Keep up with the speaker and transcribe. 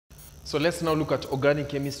So let's now look at organic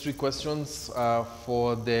chemistry questions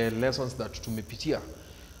for the lessons that tumepitia.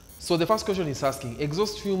 So the first question is asking,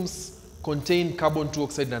 exhaust fumes contain carbon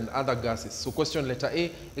dioxide and other gases. So question letter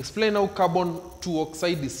A, explain how carbon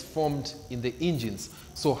dioxide is formed in the engines.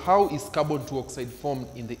 So how is carbon dioxide formed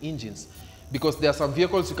in the engines? Because there are some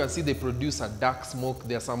vehicles you can see they produce a dark smoke.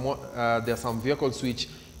 There are some vehicles which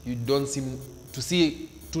you don't seem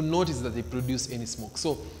to notice that they produce any smoke.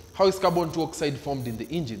 So how is carbon dioxide formed in the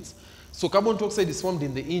engines? So carbon dioxide is formed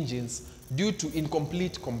in the engines due to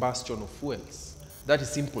incomplete combustion of fuels. That is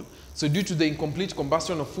simple. So due to the incomplete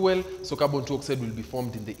combustion of fuel, so carbon dioxide will be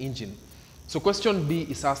formed in the engine. So question B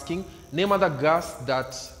is asking, name other gas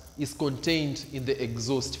that is contained in the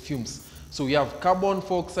exhaust fumes. So we have carbon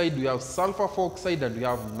dioxide, we have sulfur dioxide, and we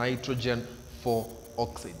have nitrogen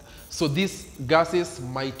dioxide. So these gases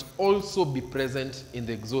might also be present in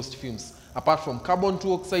the exhaust fumes. Apart from carbon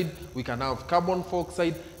dioxide, we can have carbon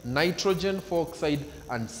dioxide, nitrogen dioxide,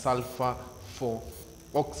 and sulfur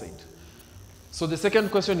dioxide. So the second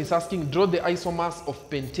question is asking, draw the isomers of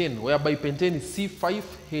pentane, whereby pentane is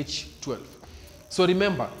C5H12. So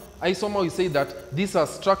remember, isomer, we say that these are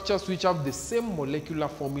structures which have the same molecular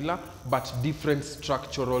formula but different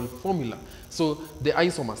structural formula. So the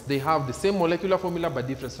isomers, they have the same molecular formula but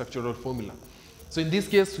different structural formula. So in this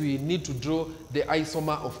case, we need to draw the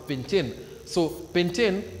isomer of pentane. So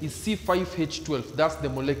pentane is C5H12, that's the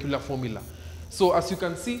molecular formula. So as you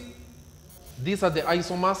can see, these are the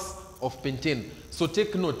isomers of pentane. So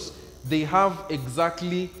take note, they have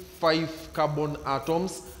exactly 5 carbon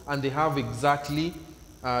atoms and they have exactly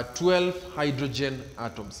 12 hydrogen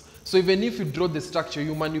atoms. So even if you draw the structure,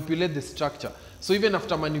 you manipulate the structure. So even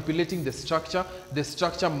after manipulating the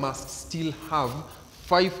structure must still have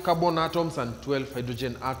 5 carbon atoms and 12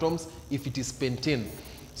 hydrogen atoms if it is pentane.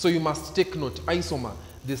 So you must take note, isomer,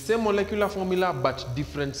 the same molecular formula but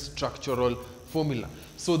different structural formula.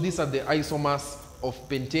 So these are the isomers of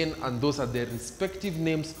pentane and those are the respective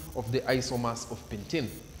names of the isomers of pentane.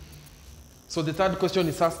 So the third question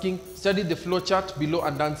is asking, study the flow chart below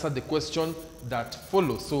and answer the question that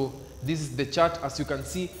follows. So this is the chart. As you can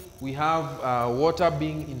see, we have water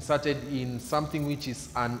being inserted in something which is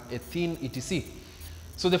an ethene etc.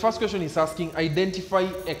 So the first question is asking, identify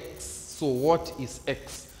X. So what is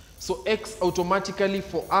X? So X automatically,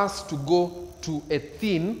 for us to go to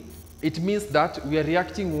ethene, it means that we are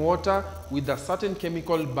reacting water with a certain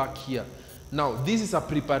chemical back here. Now, this is a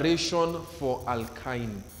preparation for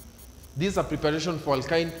alkyne. This is a preparation for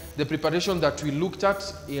alkyne, the preparation that we looked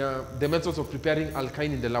at, the methods of preparing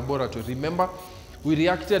alkyne in the laboratory. Remember, we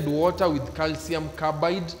reacted water with calcium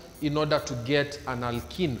carbide in order to get an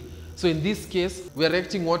alkene. So in this case, we are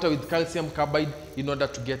reacting water with calcium carbide in order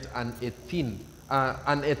to get an ethene,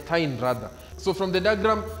 an ethyne rather. So from the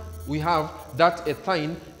diagram, we have that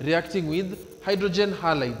ethyne reacting with hydrogen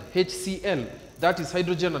halide, HCl. That is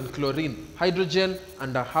hydrogen and chlorine, hydrogen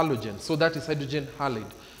and a halogen. So that is hydrogen halide.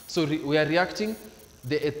 So we are reacting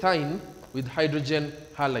the ethyne with hydrogen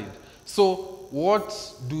halide. So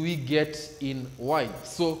what do we get in Y?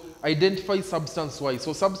 So identify substance Y.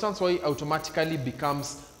 So substance Y automatically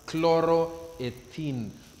becomes chloroethene,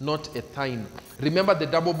 not ethyne. Remember, the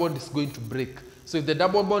double bond is going to break. So if the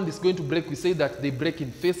double bond is going to break, we say that they break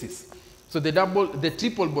in phases. So the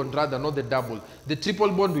triple bond rather, not the double. The triple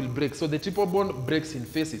bond will break. So the triple bond breaks in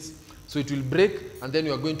phases. So it will break and then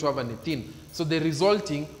you are going to have an ethene. So the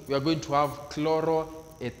resulting, we are going to have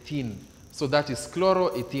chloroethene. So that is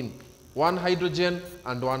chloroethene. 1 hydrogen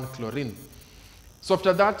and 1 chlorine. So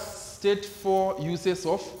after that, state 4 uses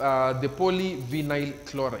of the polyvinyl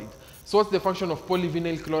chloride. So what's the function of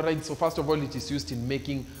polyvinyl chloride? So first of all, it is used in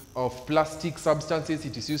making of plastic substances,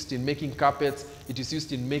 it is used in making carpets, it is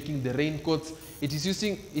used in making the raincoats, it is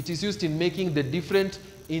used in making the different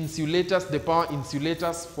insulators, the power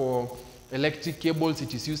insulators for electric cables,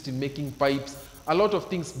 it is used in making pipes, a lot of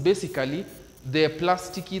things. Basically, the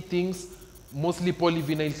plasticky things, mostly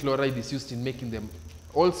polyvinyl chloride is used in making them.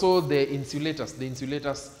 Also the insulators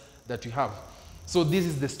that you have. So this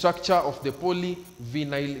is the structure of the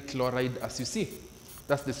polyvinyl chloride as you see.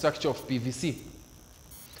 That's the structure of PVC.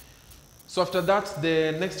 So after that,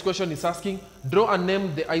 the next question is asking, draw and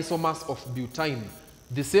name the isomers of butane.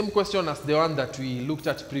 The same question as the one that we looked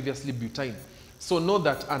at previously, butane. So know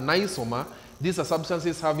that an isomer, these are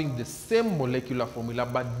substances having the same molecular formula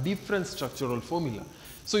but different structural formula.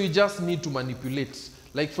 So you just need to manipulate.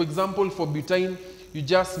 Like for example, for butane, you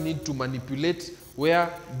just need to manipulate where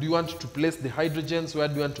do you want to place the hydrogens, where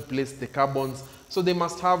do you want to place the carbons. So they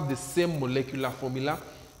must have the same molecular formula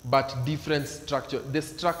but different structure. The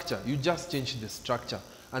structure, you just change the structure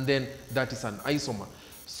and then that is an isomer.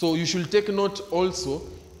 So you should take note also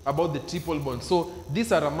about the triple bond. So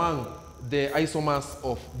these are among the isomers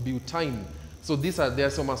of butane. So these are the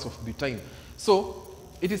isomers of butane. So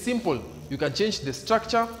it is simple. You can change the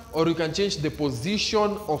structure or you can change the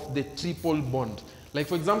position of the triple bond. Like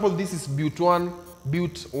for example, this is but1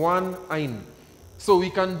 ine. So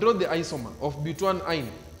we can draw the isomer of but1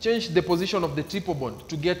 ine, change the position of the triple bond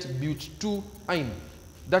to get but2 ine.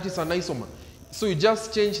 That is an isomer. So you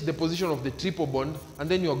just change the position of the triple bond and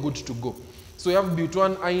then you are good to go. So you have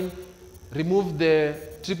but1 ine, remove the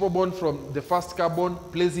triple bond from the first carbon,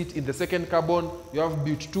 place it in the second carbon, you have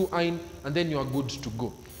but2 ine, and then you are good to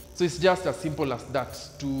go. So it's just as simple as that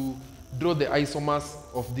to draw the isomers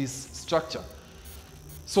of this structure.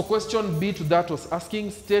 So question B to that was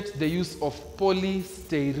asking, state the use of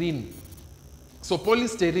polystyrene. So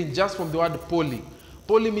polystyrene, just from the word poly.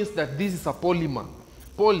 Poly means that this is a polymer.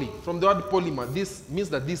 Poly, from the word polymer, this means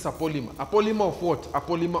that this is a polymer. A polymer of what? A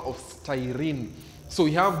polymer of styrene. So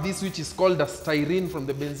we have this which is called a styrene from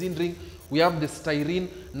the benzene ring. We have the styrene.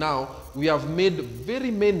 Now we have made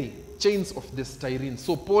very many chains of the styrene.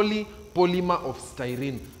 So polymer of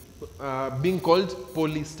styrene, being called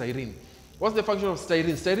polystyrene. What's the function of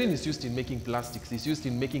styrene? Styrene is used in making plastics. It's used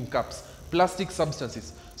in making cups, plastic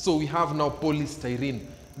substances. So we have now polystyrene.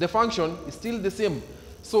 The function is still the same.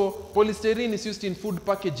 So polystyrene is used in food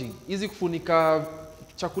packaging. Easy kufunika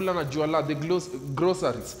chakula na juala, the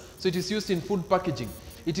groceries. So it is used in food packaging.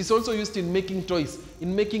 It is also used in making toys,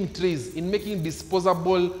 in making trays, in making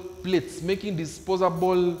disposable plates, making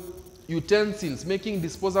disposable utensils, making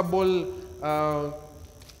disposable,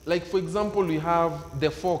 like for example, we have the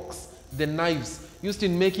forks, the knives, used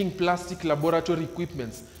in making plastic laboratory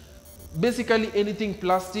equipments. Basically anything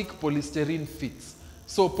plastic, polystyrene fits.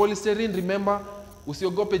 So polystyrene, remember,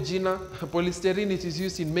 usiogope jina, polystyrene, it is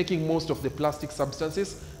used in making most of the plastic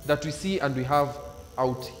substances that we see and we have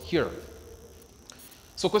out here.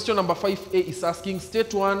 So question number 5A is asking,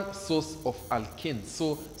 state one source of alkanes.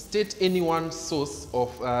 So state any one source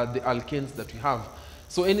of the alkanes that we have.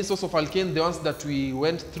 So any source of alkane, the ones that we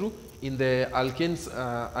went through in the alkanes,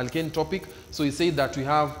 alkane topic. So you say that we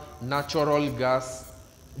have natural gas,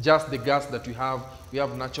 just the gas that we have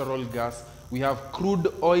natural gas, we have crude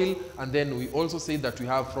oil, and then we also say that we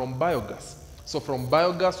have from biogas. So from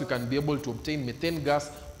biogas, we can be able to obtain methane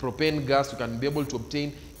gas, propane gas, we can be able to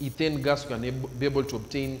obtain ethane gas, we can be able to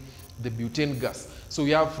obtain the butane gas. So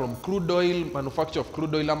we have from crude oil, manufacture of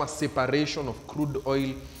crude oil, separation of crude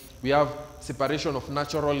oil, we have separation of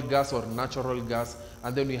natural gas or natural gas,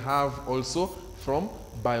 and then we have also from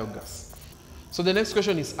biogas. So the next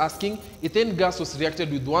question is asking, ethane gas was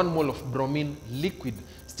reacted with 1 mole of bromine liquid.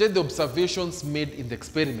 State the observations made in the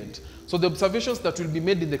experiment. So the observations that will be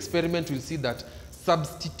made in the experiment will see that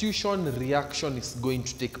substitution reaction is going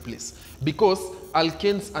to take place because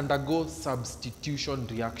alkanes undergo substitution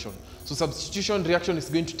reaction. So substitution reaction is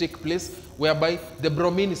going to take place whereby the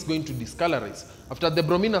bromine is going to discolorize. After the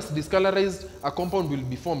bromine has discolorized, a compound will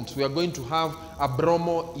be formed. We are going to have a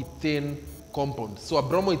bromoethane compound. So a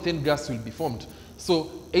bromoethane gas will be formed. So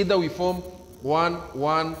either we form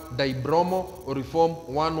 1,1-dibromo or we form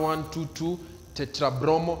 1,1,2,2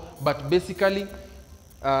 tetrabromo, but basically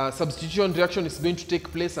substitution reaction is going to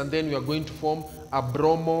take place and then we are going to form a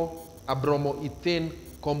bromoethane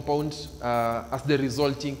compound as the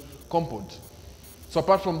resulting compound. So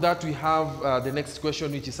apart from that, we have the next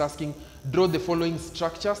question which is asking, draw the following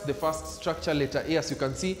structures. The first structure, letter A, as you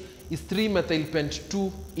can see, is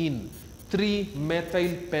 3-methylpent-2-ene.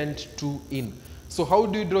 3-methylpent-2-ene. So how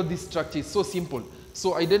do you draw this structure? It's so simple.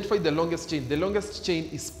 So identify the longest chain. The longest chain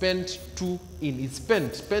is pent-2-ene. It's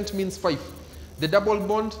pent. Pent means 5. The double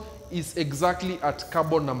bond is exactly at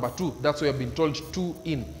carbon number 2. That's why we have been told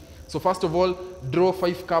 2-ene. So first of all, draw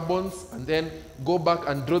 5 carbons and then go back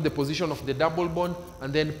and draw the position of the double bond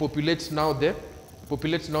and then populate now the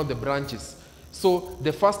branches. So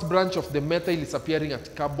the first branch of the methyl is appearing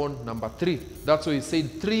at carbon number 3. That's why we said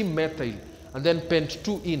 3-methyl and then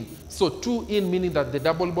pent-2-ene. So 2-ene meaning that the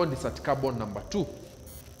double bond is at carbon number 2.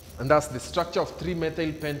 And that's the structure of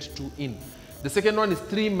 3-methylpent-2-ene. The second one is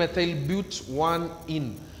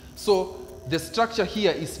 3-methylbut-1-ene. So the structure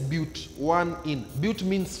here is but-1-ene. But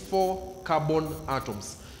means 4 carbon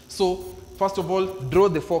atoms. So first of all, draw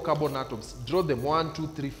the 4 carbon atoms. Draw them 1, 2,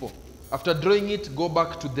 3, 4. After drawing it, go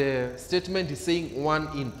back to the statement. It's saying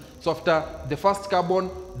 1-ene. So after the first carbon,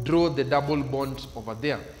 draw the double bond over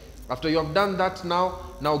there. After you have done that now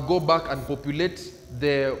go back and populate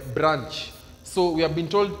the branch. So we have been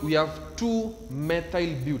told we have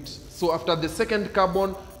 2-methyl-but. So after the second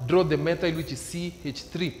carbon, draw the methyl, which is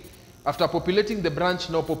CH3. After populating the branch,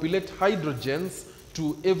 now populate hydrogens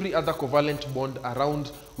to every other covalent bond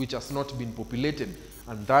around which has not been populated.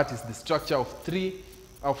 and that is the structure of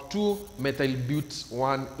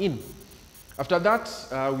 2-methyl-but-1-ene. After that,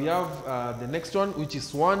 we have the next one, which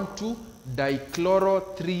is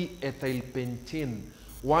 1,2-dichloro-3-ethylpentane.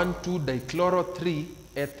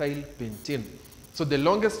 1,2-dichloro-3-ethylpentane. So the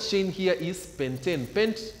longest chain here is pentane.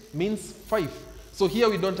 Pent means 5. So here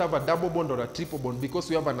we don't have a double bond or a triple bond because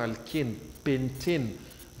we have an alkane, pentane.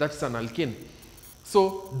 That's an alkane.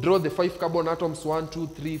 So draw the 5 carbon atoms, 1, 2,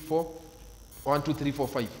 3, 4. 1, 2, 3, 4,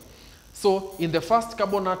 5. So in the first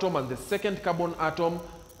carbon atom and the second carbon atom,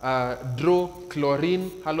 draw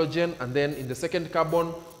chlorine, halogen, and then in the second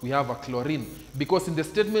carbon, we have a chlorine. Because in the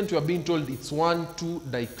statement, we are being told it's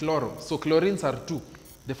 1,2-dichloro. So chlorines are 2.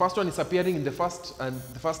 The first one is appearing in the first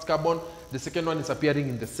carbon. The second one is appearing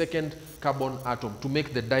in the second carbon atom to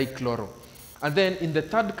make the dichloro. And then in the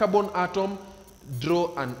third carbon atom,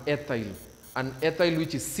 draw an ethyl. An ethyl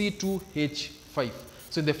which is C2H5.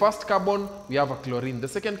 So in the first carbon, we have a chlorine. The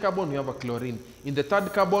second carbon, we have a chlorine. In the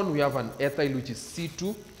third carbon, we have an ethyl which is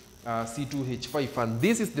C2H5. And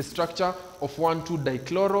this is the structure of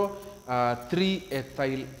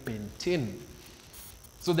 1,2-dichloro-3-ethylpentane.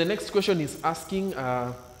 So the next question is asking,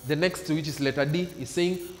 the next, which is letter D, is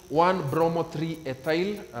saying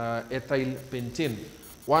 1-bromo-3-ethylpentane.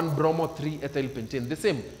 1-bromo-3-ethylpentane. The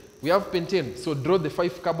same. We have pentane, so draw the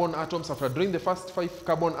 5 carbon atoms. After drawing the first 5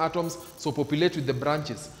 carbon atoms, so populate with the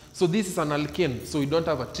branches. So this is an alkane, so we don't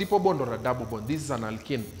have a triple bond or a double bond. This is an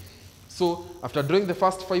alkane. So after drawing the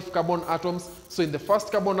first 5 carbon atoms, so in the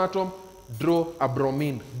first carbon atom, draw a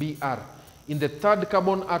bromine, Br. In the third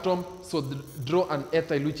carbon atom, so draw an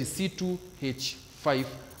ethyl, which is C2H5,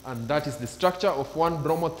 and that is the structure of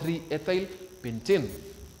 1-bromo-3-ethylpentane.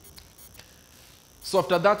 So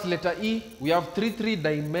after that, letter E, we have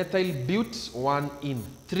 3,3-dimethyl-but-1-ene.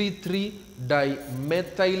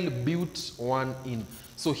 3,3-dimethyl-but-1-ene.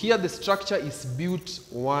 So here the structure is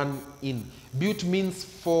but-1-ene. But means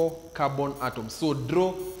 4 carbon atoms. So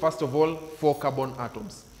draw, first of all, 4 carbon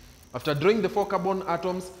atoms. After drawing the 4 carbon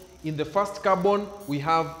atoms, in the first carbon, we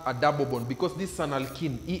have a double bond because this is an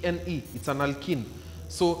alkene, ENE, it's an alkene.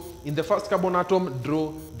 So in the first carbon atom,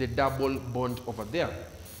 draw the double bond over there.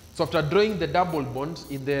 So after drawing the double bond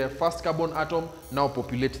in the first carbon atom, now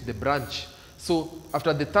populate the branch. So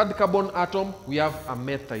after the third carbon atom, we have a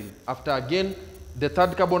methyl. After again, the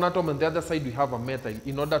third carbon atom on the other side, we have a methyl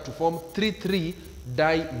in order to form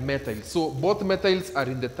 3,3-dimethyl. So both methyls are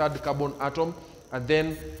in the third carbon atom, and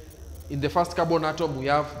then in the first carbon atom, we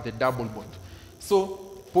have the double bond. So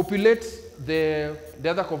populate the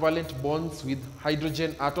other covalent bonds with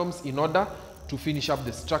hydrogen atoms in order to finish up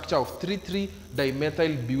the structure of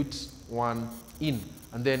 3,3-dimethyl-but-1-ene,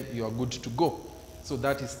 and then you are good to go. So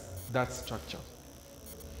that is that structure.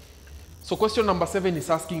 So question number 7 is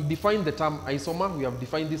asking, define the term isomer. We have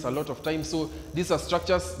defined this a lot of times. So these are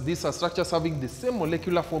structures having the same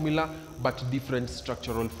molecular formula but different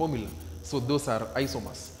structural formula. So those are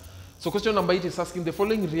isomers. So question number 8 is asking, the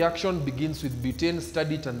following reaction begins with butane.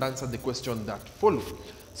 Study it and answer the question that follows.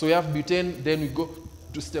 So we have butane, then we go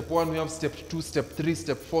to step 1, we have step 2, step 3,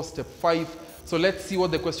 step 4, step 5. So let's see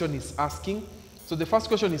what the question is asking. So the first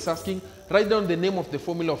question is asking, write down the name of the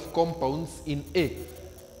formula of compounds in A.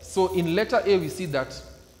 So in letter A, we see that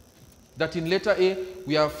in letter A,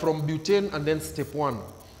 we are from butane and then step 1.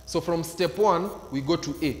 So from step 1, we go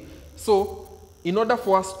to A. So in order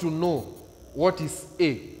for us to know what is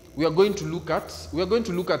A, we are going to look at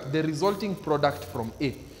the resulting product from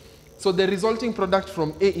A. So the resulting product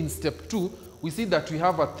from A in step 2, we see that we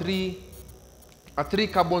have a 3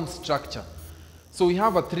 carbon structure. So we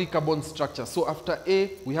have a 3 carbon structure. So after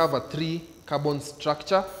A, we have a 3 carbon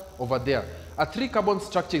structure over there. A 3 carbon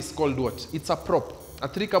structure is called what? It's a prop. A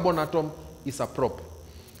 3 carbon atom is a prop.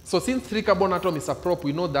 So since 3 carbon atom is a prop,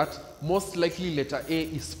 we know that most likely letter A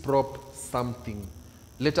is prop something.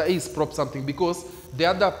 Letter A is prop something because the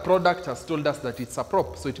other product has told us that it's a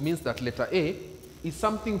prop. So it means that letter A is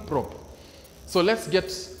something prop. So let's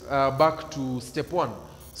get back to step 1.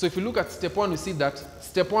 So if you look at step 1, we see that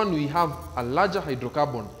step 1, we have a larger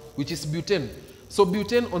hydrocarbon, which is butane. So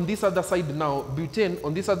butane on this other side now, butane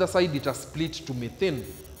on this other side, it has split to methane.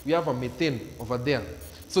 We have a methane over there.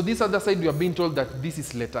 So this other side, we are being told that this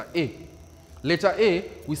is letter A. Letter A,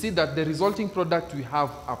 we see that the resulting product, we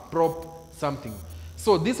have a prop something.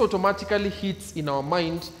 So this automatically hits in our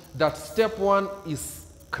mind that step 1 is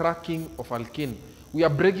cracking of alkane. We are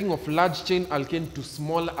breaking of large chain alkane to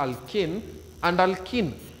small alkane and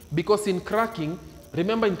alkene. Because in cracking,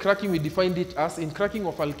 remember in cracking we defined it as, in cracking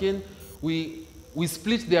of alkane, we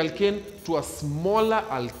split the alkane to a smaller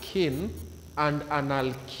alkane and an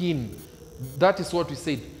alkene. That is what we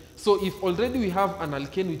said. So if already we have an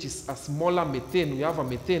alkane which is a smaller methane, we have a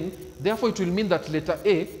methane, therefore it will mean that letter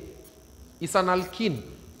A is an alkene.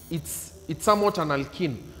 It's somewhat an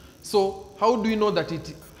alkene. So how do you know that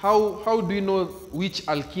how do you know which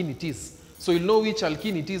alkene it is? So you'll know which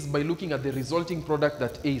alkene it is by looking at the resulting product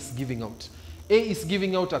that A is giving out. A is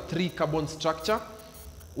giving out a 3-carbon structure,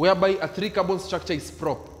 whereby a 3-carbon structure is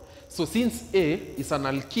prop. So since A is an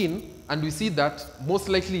alkene, and we see that most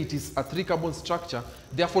likely it is a 3-carbon structure,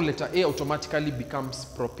 therefore letter A automatically becomes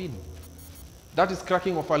propene. That is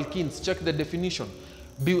cracking of alkenes. Check the definition.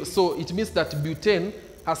 So it means that butane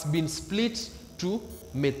has been split to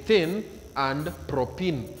methane and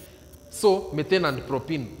propene. So methane and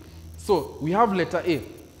propene. So we have letter A.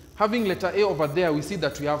 Having letter A over there, we see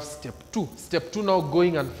that we have step 2. Step 2 now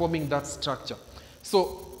going and forming that structure.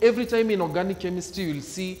 So every time in organic chemistry, you will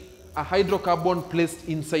see a hydrocarbon placed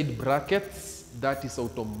inside brackets. That is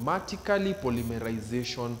automatically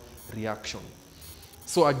polymerization reaction.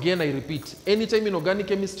 So again, I repeat, anytime in organic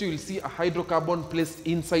chemistry, you will see a hydrocarbon placed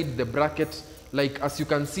inside the bracket, like as you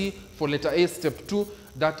can see for letter A, step 2,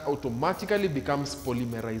 that automatically becomes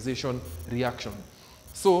polymerization reaction.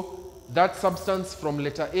 So that substance from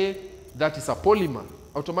letter A, that is a polymer,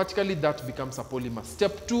 automatically that becomes a polymer.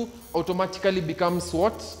 Step 2 automatically becomes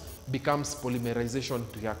what? Becomes polymerization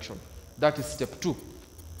reaction. That is step 2.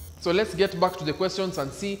 So let's get back to the questions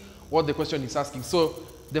and see what the question is asking. So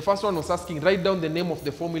the first one was asking, write down the name of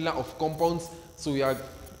the formula of compounds. So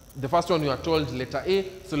the first one we are told letter A.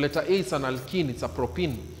 So letter A is an alkene, it's a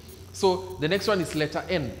propene. So the next one is letter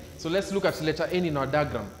N. So let's look at letter N in our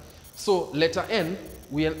diagram. So letter N,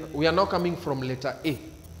 we are now coming from letter A.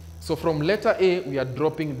 So from letter A, we are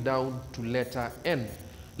dropping down to letter N.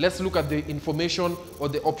 Let's look at the information or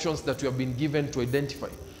the options that we have been given to identify.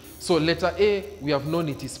 So letter A, we have known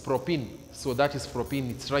it is propene. So that is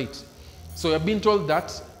propene, it's right. So we have been told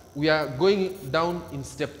that we are going down in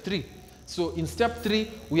step 3. So in step 3,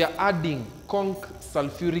 we are adding conch,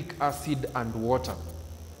 sulfuric acid, and water.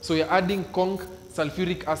 So we are adding conch,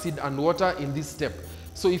 sulfuric acid, and water in this step.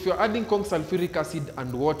 So if you're adding conch, sulfuric acid,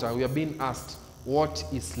 and water, we are being asked, what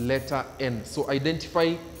is letter N? So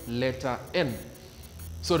identify letter N.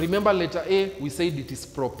 So remember letter A, we said it is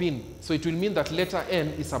propene. So it will mean that letter N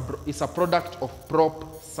is a product of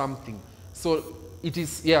prop something. So it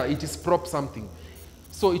is prop something.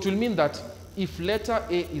 So it will mean that if letter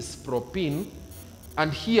A is propene,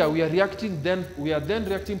 and here we are then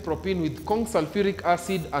reacting propene with conch, sulfuric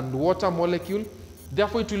acid, and water molecule,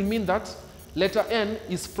 therefore it will mean that letter N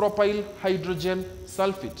is propyl hydrogen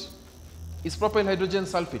sulfate. It's propyl hydrogen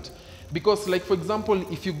sulfate. Because, like, for example,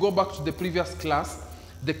 if you go back to the previous class,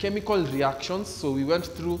 the chemical reactions, so we went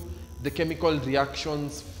through the chemical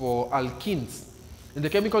reactions for alkenes. In the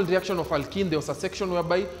chemical reaction of alkene, there was a section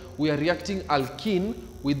whereby we are reacting alkene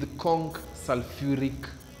with conch sulfuric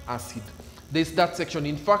acid. There's that section.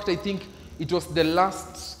 In fact, I think it was the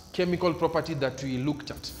last chemical property that we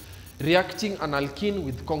looked at. Reacting an alkene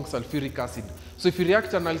with conch sulfuric acid. So if you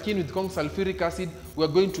react an alkene with conch sulfuric acid, we are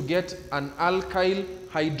going to get an alkyl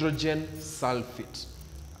hydrogen sulfate.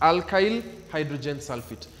 Alkyl hydrogen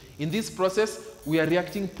sulfate. In this process, we are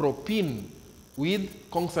reacting propene with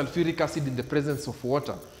conch sulfuric acid in the presence of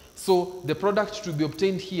water. So the product to be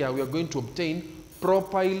obtained here, we are going to obtain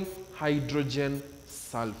propyl hydrogen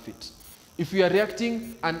sulfate. If we are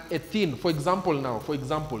reacting an ethene, for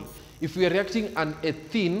example, if we are reacting an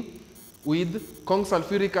ethene with conch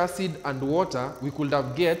sulfuric acid and water, we could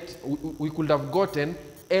have gotten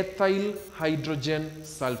ethyl hydrogen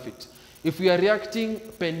sulfate. If we are reacting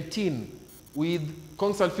pentene with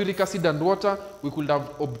conch sulfuric acid and water, we could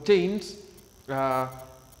have obtained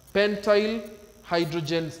pentyl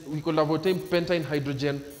hydrogen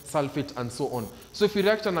hydrogen sulfate, and so on. So if we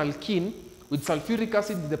react an alkene with sulfuric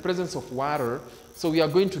acid in the presence of water, so we are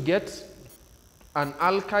going to get an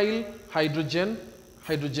alkyl hydrogen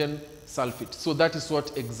sulfate. So that is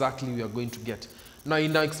what exactly we are going to get. Now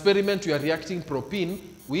in our experiment, we are reacting propene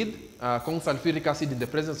with conch sulfuric acid in the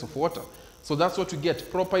presence of water. So that's what we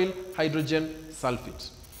get, propyl hydrogen sulfate.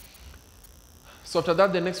 So after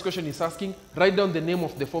that, the next question is asking, write down the name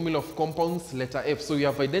of the formula of compounds, letter F. So we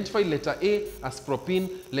have identified letter A as propene,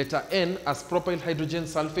 letter N as propyl hydrogen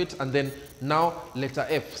sulfate, and then now letter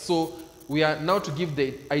F. So we are now to give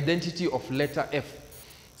the identity of letter F.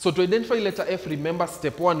 So to identify letter F, remember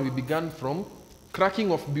step 1, we began from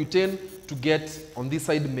cracking of butane to get on this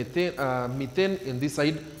side methane, and this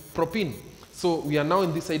side propene. So we are now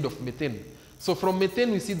in this side of methane. So from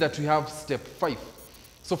methane, we see that we have step 5.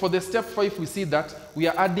 So for the step 5, we see that we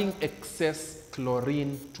are adding excess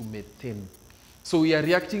chlorine to methane. So we are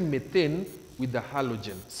reacting methane with the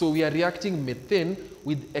halogen. So we are reacting methane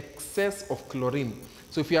with excess of chlorine.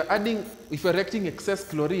 So if you are reacting excess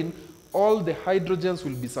chlorine, all the hydrogens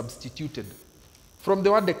will be substituted. From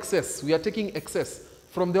the word excess, we are taking excess.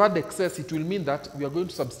 From the word excess, it will mean that we are going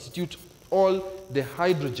to substitute all the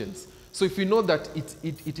hydrogens. So if we know that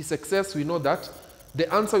it is excess, we know that the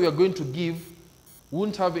answer we are going to give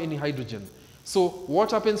won't have any hydrogen. So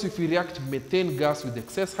what happens if we react methane gas with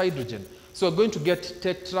excess hydrogen? So we're going to get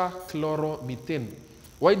tetrachloromethane.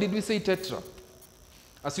 Why did we say tetra?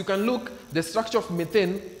 As you can look, the structure of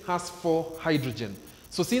methane has 4 hydrogen.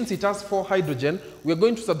 So since it has 4 hydrogen, we are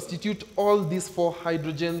going to substitute all these 4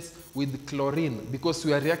 hydrogens with chlorine because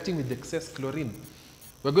we are reacting with excess chlorine.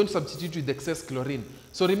 We're going to substitute with excess chlorine.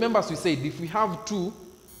 So remember, as we said, if we have 2,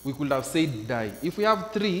 we could have said di. If we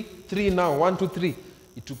have 3 now, 1, 2, 3,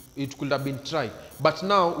 it could have been tri. But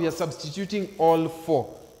now we are substituting all 4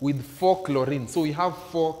 with 4 chlorine. So we have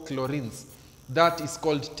 4 chlorines. That is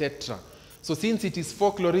called tetra. So since it is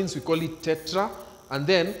 4 chlorines, we call it tetra. And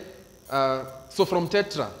then, so from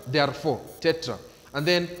tetra, there are 4, tetra. And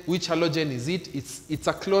then which halogen is it? It's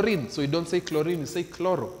a chlorine. So you don't say chlorine, you say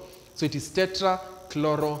chloro. So it is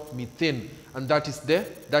tetrachloromethane. And that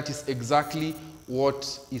is exactly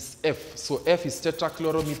what is F. So F is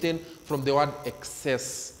tetrachloromethane from the word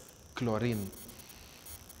excess chlorine.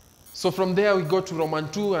 So from there we go to Roman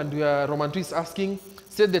 2, and Roman 2 is asking,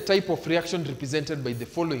 state the type of reaction represented by the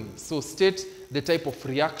following. So state the type of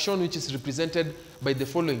reaction which is represented by the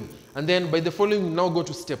following. And then by the following, we now go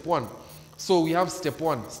to step 1. So we have step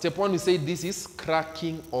 1. Step 1, we say this is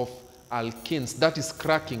cracking of alkanes. That is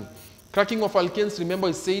cracking. Cracking of alkanes, remember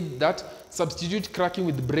we said that substitute cracking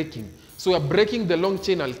with breaking. So we are breaking the long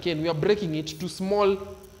chain alkane. We are breaking it to small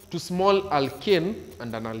alkane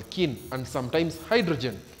and an alkene and sometimes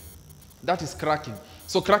hydrogen. That is cracking.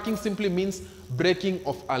 So cracking simply means breaking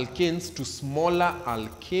of alkanes to smaller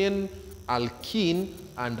alkane, alkene,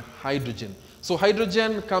 and hydrogen. So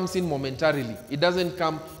hydrogen comes in momentarily. It doesn't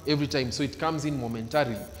come every time, so it comes in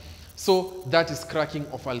momentarily. So that is cracking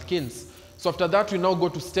of alkanes. So after that, we now go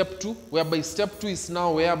to step 2, whereby step 2 is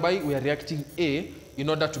now whereby we are reacting A in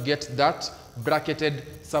order to get that bracketed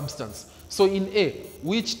substance. So in A,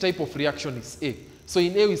 which type of reaction is A? So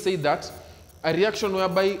in A, we say that a reaction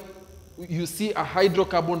whereby you see a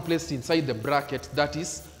hydrocarbon placed inside the bracket, that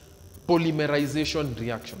is polymerization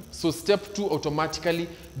reaction. So step 2 automatically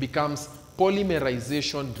becomes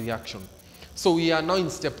polymerization reaction. So we are now in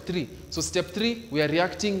step 3. So step 3, we are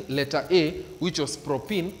reacting letter A, which was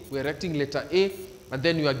propene. We are reacting letter A, and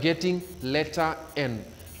then we are getting letter N.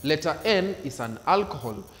 Letter N is an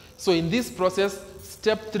alcohol. So in this process,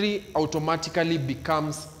 step 3 automatically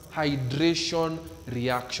becomes hydration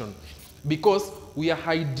reaction, because we are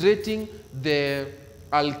hydrating the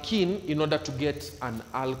alkene in order to get an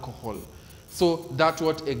alcohol. So that's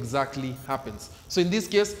what exactly happens. So in this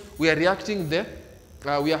case, we are reacting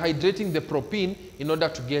we are hydrating the propene in order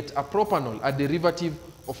to get a propanol, a derivative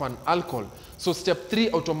of an alcohol. So step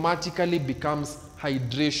 3 automatically becomes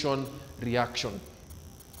hydration reaction.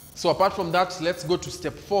 So apart from that, let's go to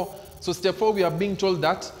step 4. So step 4, we are being told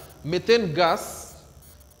that methane gas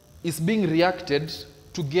is being reacted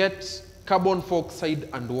to get carbon dioxide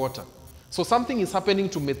and water. So something is happening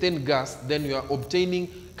to methane gas, then you are obtaining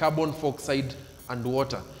carbon dioxide and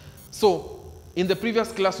water. So in the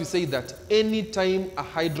previous class, we say that any time a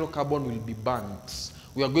hydrocarbon will be burnt,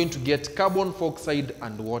 we are going to get carbon dioxide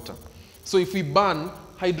and water. So if we burn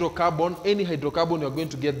hydrocarbon, any hydrocarbon, we are going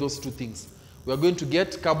to get those two things. We are going to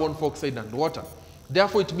get carbon dioxide and water.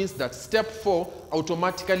 Therefore, it means that step 4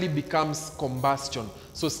 automatically becomes combustion.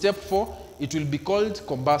 So step 4, it will be called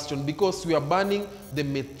combustion because we are burning the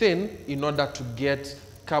methane in order to get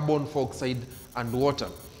carbon dioxide and water.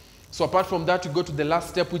 So apart from that, we go to the last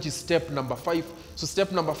step, which is step number 5. So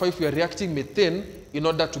step number 5, we are reacting methane in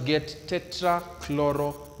order to get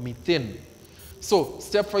tetrachloromethane. So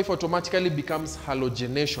step 5 automatically becomes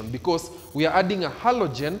halogenation because we are adding a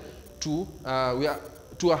halogen to a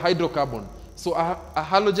hydrocarbon. So a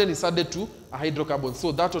halogen is added to a hydrocarbon.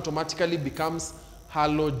 So that automatically becomes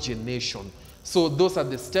halogenation. So those are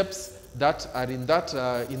the steps that are in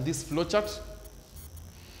this flowchart.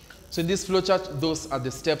 So in this flowchart, those are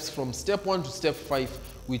the steps from step 1 to step 5,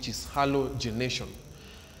 which is halogenation.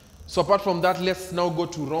 So apart from that, let's now go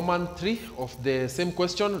to Roman 3 of the same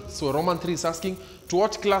question. So Roman 3 is asking, to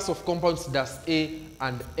what class of compounds does A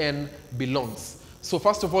and N belongs? So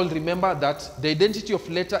first of all, remember that the identity of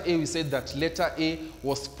letter A, we said that letter A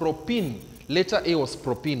was propene. Letter A was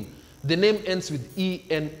propene. The name ends with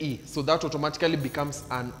E-N-E, so that automatically becomes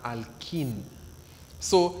an alkene.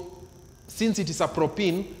 So since it is a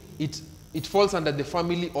propene, it falls under the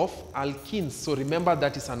family of alkenes. So remember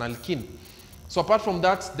that is an alkene. So apart from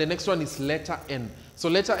that, the next one is letter N. So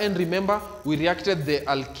letter N, remember, we reacted the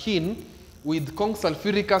alkene with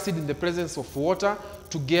sulfuric acid in the presence of water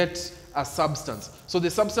to get a substance. So the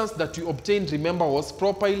substance that we obtained, remember, was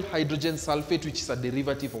propyl hydrogen sulfate, which is a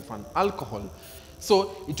derivative of an alcohol.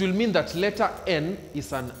 So it will mean that letter N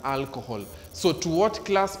is an alcohol. So to what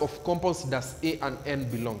class of compounds does A and N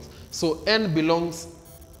belong? So N belongs,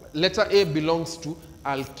 letter A belongs to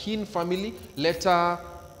alkene family, letter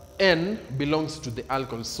N belongs to the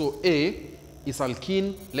alcohol. So A is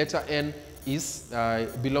alkene, letter N is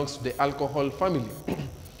belongs to the alcohol family.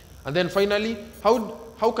 And then finally,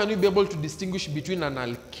 how can we be able to distinguish between an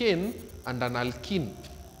alkane and an alkene?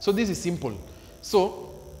 So this is simple. So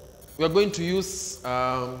we are going to use,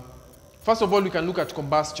 first of all, we can look at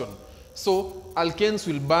combustion. So alkenes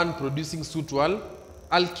will burn producing soot, while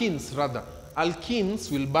alkenes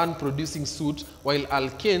will burn producing soot, while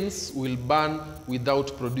alkanes will burn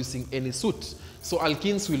without producing any soot. So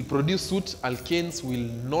alkenes will produce soot, alkanes will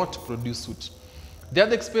not produce soot. The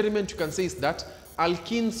other experiment you can say is that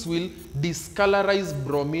alkenes will discolorize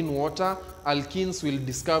bromine water, alkenes will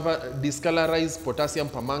discolorize potassium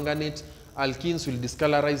permanganate, alkenes will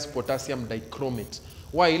discolorize potassium dichromate,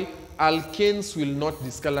 while alkanes will not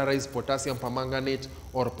discolorize potassium permanganate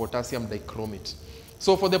or potassium dichromate.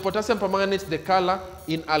 So for the potassium permanganate, the color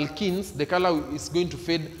in alkenes, the color is going to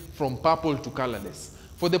fade from purple to colorless.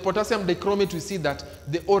 For the potassium dichromate, we see that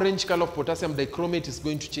the orange color of potassium dichromate is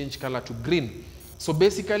going to change color to green. So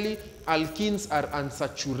basically, alkenes are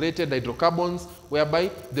unsaturated hydrocarbons,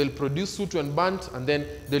 whereby they'll produce soot when burnt, and then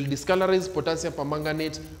they'll discolorize potassium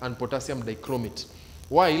permanganate and potassium dichromate.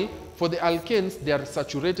 While for the alkanes, they are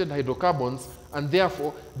saturated hydrocarbons, and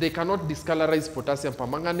therefore they cannot discolorize potassium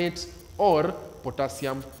permanganate or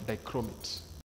potassium dichromate.